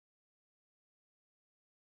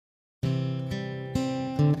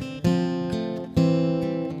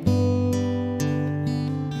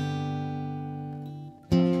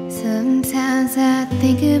Sometimes I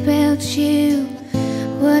think about you,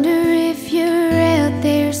 wonder if you're out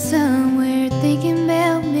there somewhere thinking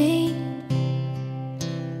about me.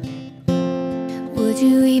 Would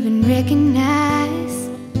you even recognize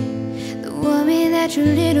the woman that your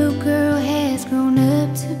little girl has grown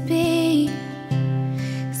up to be?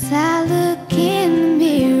 'Cause I look in the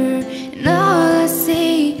mirror and all I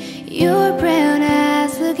see, your brown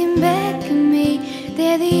eyes looking back at me.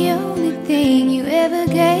 They're the only thing you ever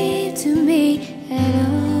gave to me at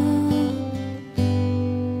all.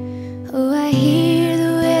 Oh, I hear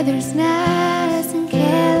the weather's nice in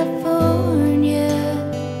California.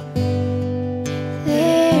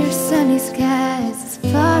 There's sunny skies as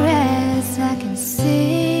far as I can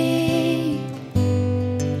see.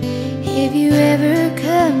 If you ever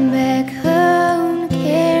come back home to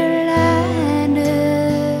Carolina,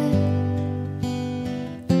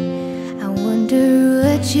 I wonder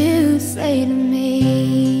what you say to me.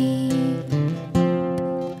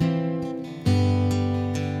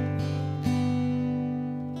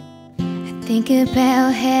 I think about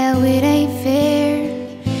how it ain't fair,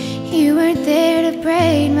 you weren't there to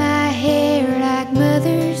braid my hair like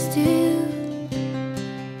mothers do.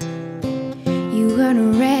 You weren't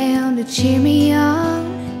around to cheer me on,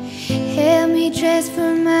 help me dress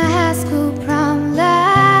for my high school prom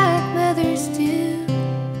like mothers do.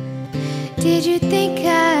 Did you think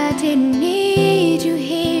I didn't need you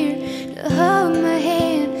here to hold my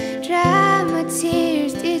hand, dry my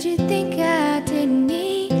tears? Did you think I didn't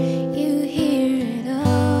need you here at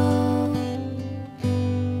all?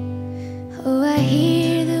 Oh, I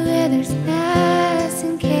hear the weather's nice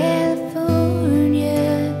in California.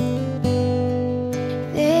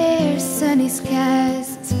 There's sunny skies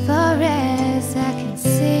as far as I can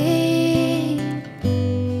see.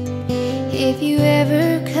 If you ever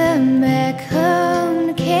come back home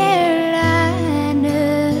to Carolina,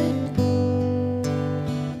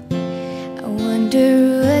 I wonder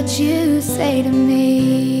what you say to me.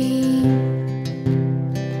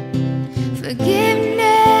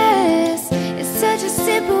 Forgiveness is such a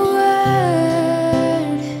simple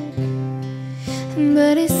word,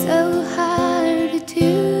 but it's so hard to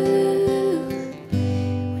do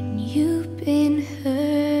when you've been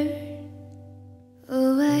hurt.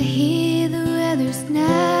 Oh, I hear the weather's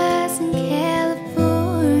nice in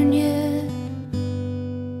California.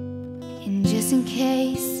 And just in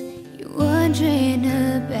case you're wondering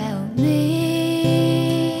about me,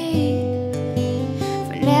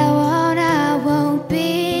 from now on I won't be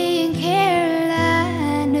in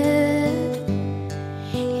Carolina.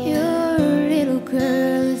 Your little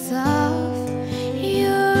girl is off,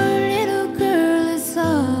 your little girl is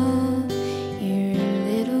off, your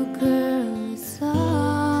little girl is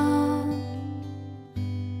off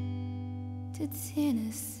to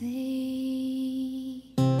Tennessee.